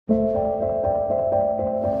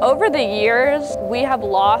Over the years, we have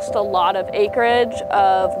lost a lot of acreage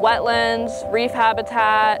of wetlands, reef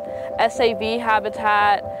habitat, SAV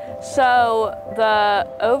habitat. So the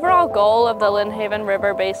overall goal of the Lynnhaven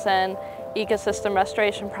River Basin Ecosystem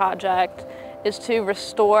Restoration Project is to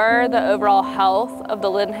restore the overall health of the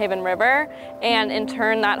Lynnhaven River, and in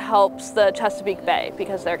turn that helps the Chesapeake Bay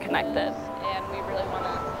because they're connected. And we really want to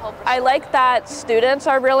help. I like that students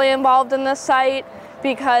are really involved in this site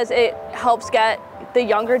because it helps get the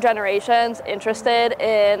younger generations interested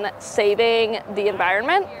in saving the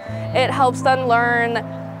environment. It helps them learn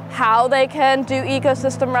how they can do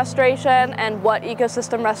ecosystem restoration and what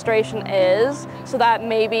ecosystem restoration is, so that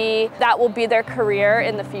maybe that will be their career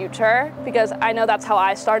in the future, because I know that's how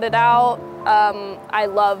I started out. I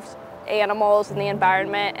loved animals and the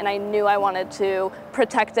environment, and I knew I wanted to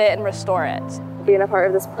protect it and restore it. Being a part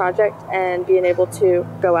of this project and being able to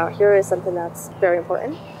go out here is something that's very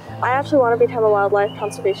important. I actually want to become a wildlife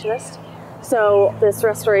conservationist. So this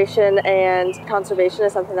restoration and conservation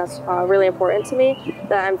is something that's really important to me,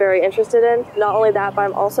 that I'm very interested in. Not only that, but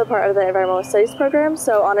I'm also part of the environmental studies program.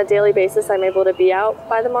 So on a daily basis, I'm able to be out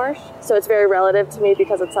by the marsh. So it's very relative to me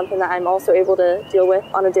because it's something that I'm also able to deal with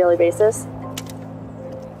on a daily basis.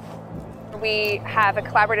 We have a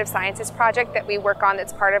collaborative sciences project that we work on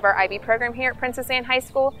that's part of our IB program here at Princess Anne High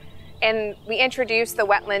School. And we introduce the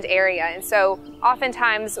wetland area. And so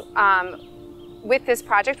oftentimes, with this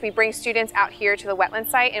project, we bring students out here to the wetland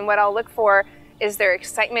site, and what I'll look for is their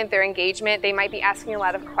excitement, their engagement. They might be asking a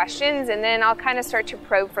lot of questions, and then I'll kind of start to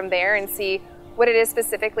probe from there and see what it is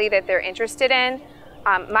specifically that they're interested in.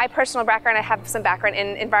 My personal background, I have some background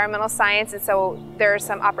in environmental science, and so there are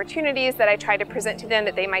some opportunities that I try to present to them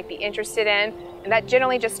that they might be interested in, and that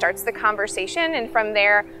generally just starts the conversation, and from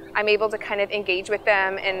there I'm able to kind of engage with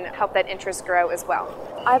them and help that interest grow as well.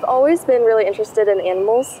 I've always been really interested in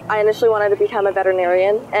animals. I initially wanted to become a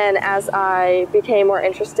veterinarian, and as I became more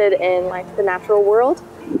interested in the natural world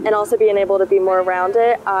and also being able to be more around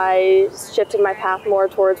it, I shifted my path more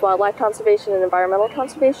towards wildlife conservation and environmental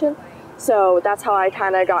conservation. So that's how I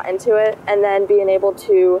kind of got into it, and then being able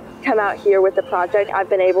to come out here with the project, I've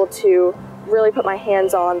been able to really put my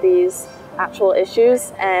hands on these actual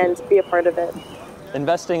issues and be a part of it.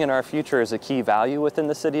 Investing in our future is a key value within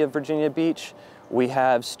the City of Virginia Beach. We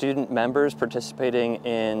have student members participating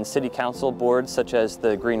in city council boards such as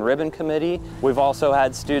the Green Ribbon Committee. We've also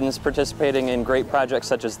had students participating in great projects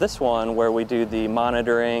such as this one, where we do the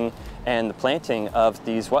monitoring and the planting of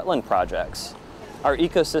these wetland projects. Our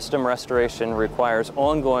ecosystem restoration requires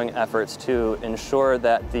ongoing efforts to ensure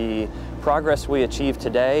that the progress we achieve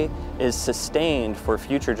today is sustained for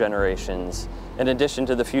future generations, in addition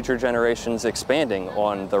to the future generations expanding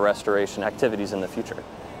on the restoration activities in the future.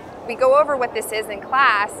 We go over what this is in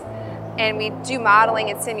class, and we do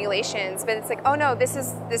modeling and simulations, but it's like, oh no, this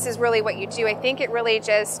is really what you do. I think it really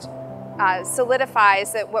just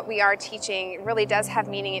solidifies that what we are teaching really does have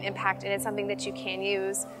meaning and impact, and it's something that you can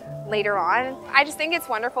use later on. I just think it's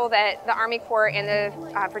wonderful that the Army Corps and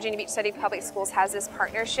the Virginia Beach City Public Schools has this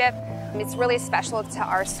partnership. It's really special to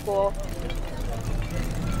our school.